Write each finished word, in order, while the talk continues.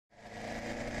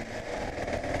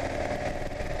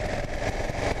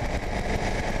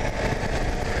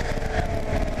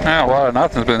Yeah, well,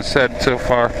 nothing's been said so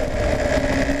far.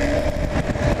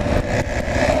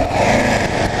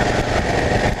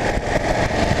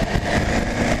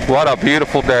 What a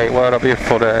beautiful day. What a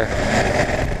beautiful day.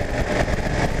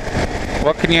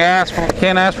 What can you ask for?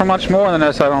 Can't ask for much more than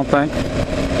this, I don't think.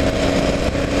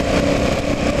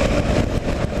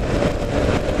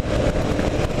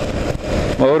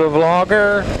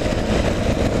 Motovlogger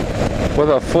with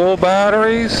a full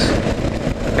batteries,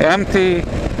 empty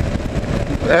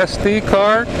SD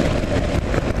card.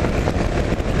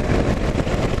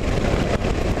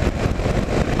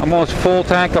 Almost full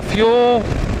tank of fuel.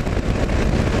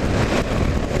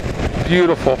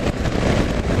 Beautiful.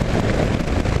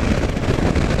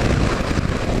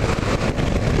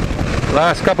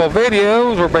 Last couple of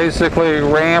videos were basically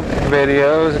ramp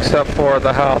videos, except for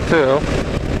the how-to.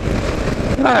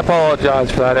 And I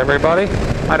apologize for that, everybody.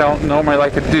 I don't normally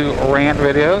like to do rant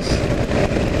videos.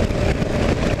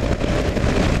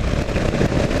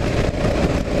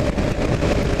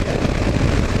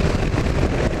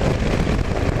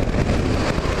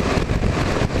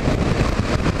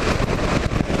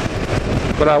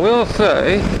 But I will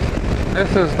say,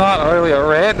 this is not really a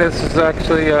rant, this is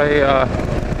actually a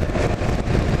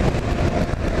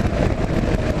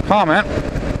comment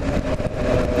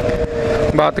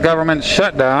about the government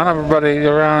shutdown. Everybody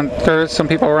around, there's some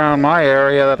people around my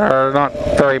area that are not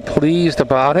very pleased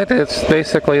about it. It's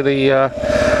basically the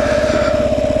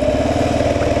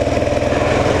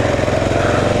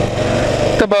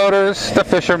boaters, the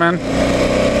fishermen.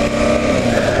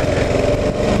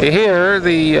 Here,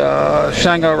 the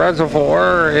Shango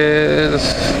Reservoir is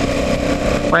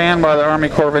ran by the Army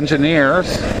Corps of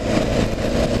Engineers,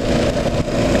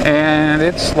 and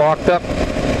it's locked up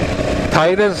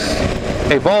tight as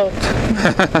a vault.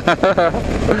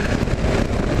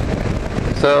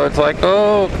 So it's like,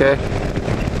 oh, okay.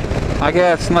 I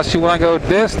guess unless you want to go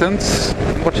distance,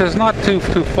 which is not too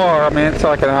far. I mean, it's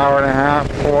like an hour and a half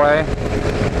away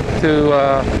to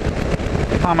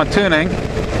Hamatuning,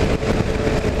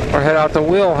 or head out to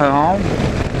Wilhelm.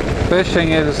 Fishing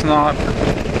is not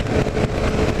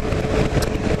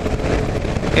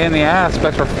in the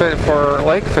aspects for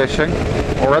lake fishing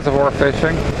or reservoir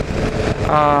fishing.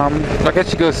 I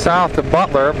guess you go south to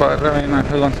Butler, but I mean,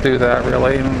 who wants to do that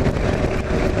really?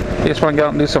 You just want to go out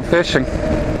and do some fishing.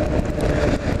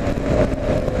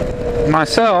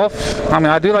 Myself, I mean,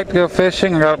 I do like to go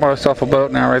fishing. I got myself a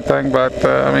boat and everything, but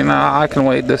I mean, I can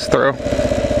wade this through.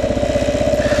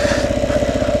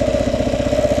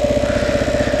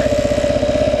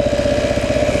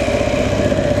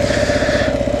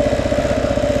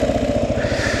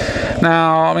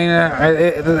 Now, I mean,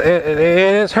 it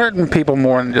is hurting people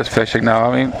more than just fishing,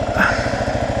 though. I mean,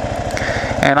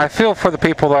 and I feel for the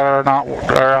people that are not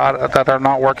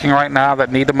working right now,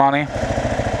 that need the money.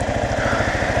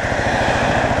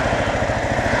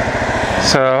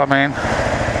 So, I mean,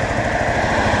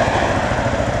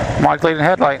 Mike leading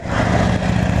headlight.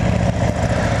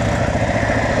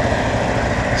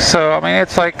 So, I mean,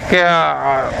 it's like,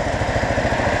 yeah,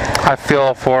 I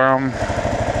feel for them.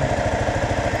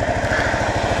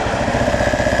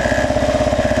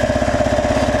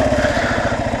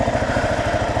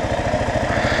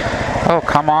 Oh,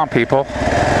 come on, people.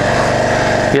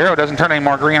 The arrow doesn't turn any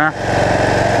more greener.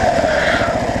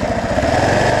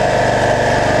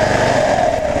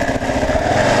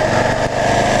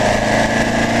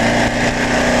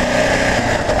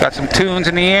 Got some tunes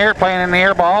in the air, playing in the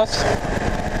air balls.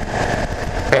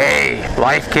 Hey,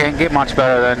 life can't get much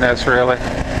better than this, really.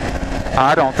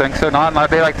 I don't think so, not on a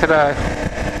day like today.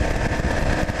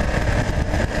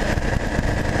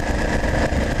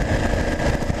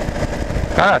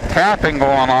 Got a tapping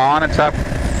going on. It's that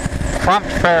front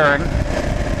fairing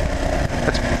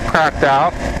that's cracked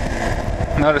out.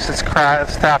 Notice it's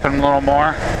tapping a little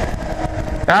more.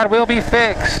 That will be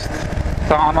fixed.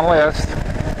 It's on the list.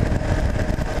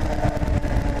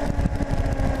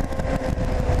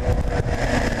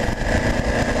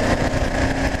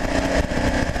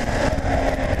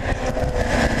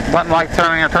 Nothing like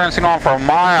turning your turn signal on for a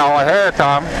mile ahead of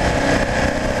time.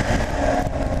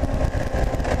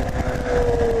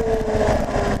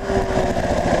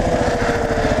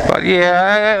 But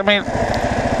yeah, I mean,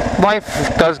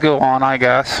 life does go on, I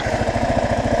guess.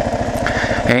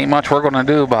 Ain't much we're gonna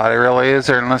do about it, really, is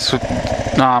there? Unless,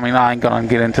 no, I mean, I ain't gonna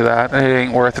get into that. It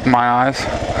ain't worth it in my eyes.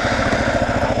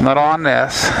 Not on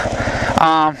this.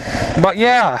 But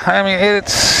yeah, I mean, it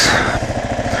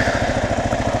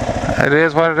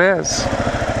is what it is.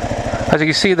 As you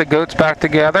can see, the goat's back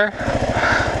together.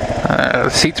 The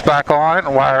seat's back on it,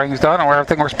 wiring's done, and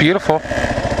everything works beautiful.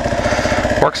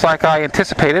 Works like I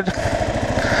anticipated.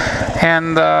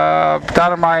 And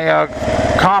down in my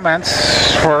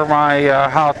comments for my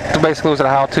basically was a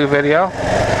how-to video,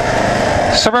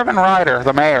 Suburban Rider,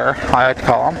 the mayor, I like to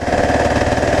call him,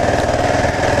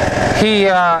 he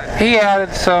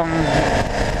added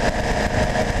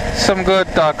some good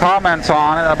comments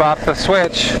on it about the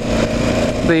switch.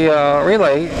 The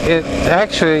relay, it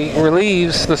actually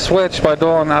relieves the switch by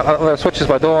doing that. Switches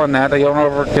by doing that. You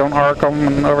don't arc them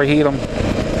and overheat them.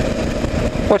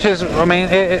 Which is, I mean,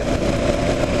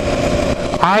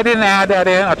 I didn't add that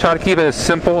in. I try to keep it as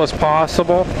simple as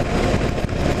possible,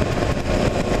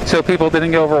 so people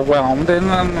didn't get overwhelmed, and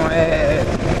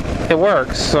it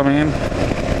works. I mean,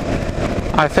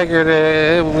 I figured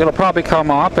it'll probably come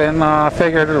up, and I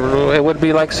figured it would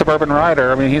be like Suburban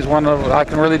Rider. I mean, he's one of, I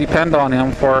can really depend on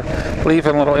him for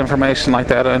leaving little information like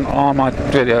that on my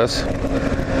videos.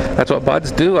 That's what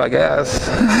buds do, I guess.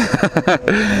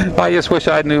 I just wish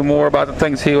I knew more about the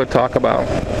things he would talk about.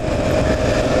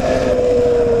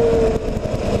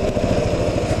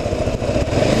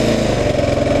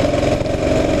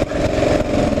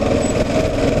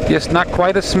 Just not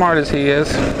quite as smart as he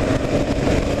is.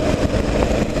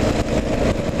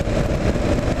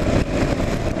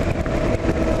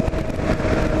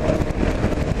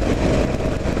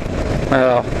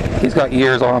 Well, he's got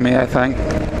years on me, I think.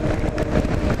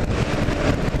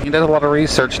 He does a lot of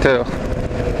research too.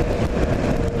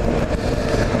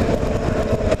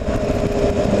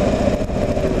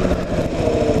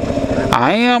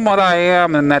 I am what I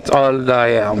am, and that's all I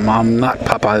am. I'm not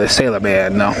Papa the Sailor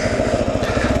Man, no.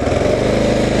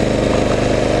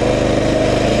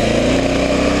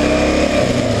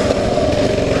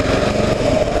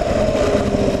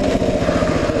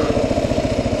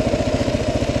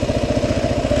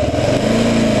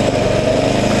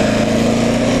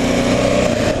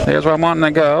 Here's where I'm wanting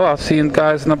to go. I'll see you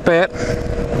guys in a bit. I'm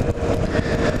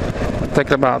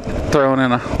thinking about throwing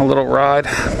in a little ride.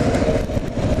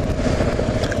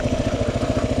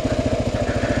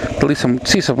 At least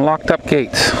see some locked up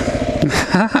gates.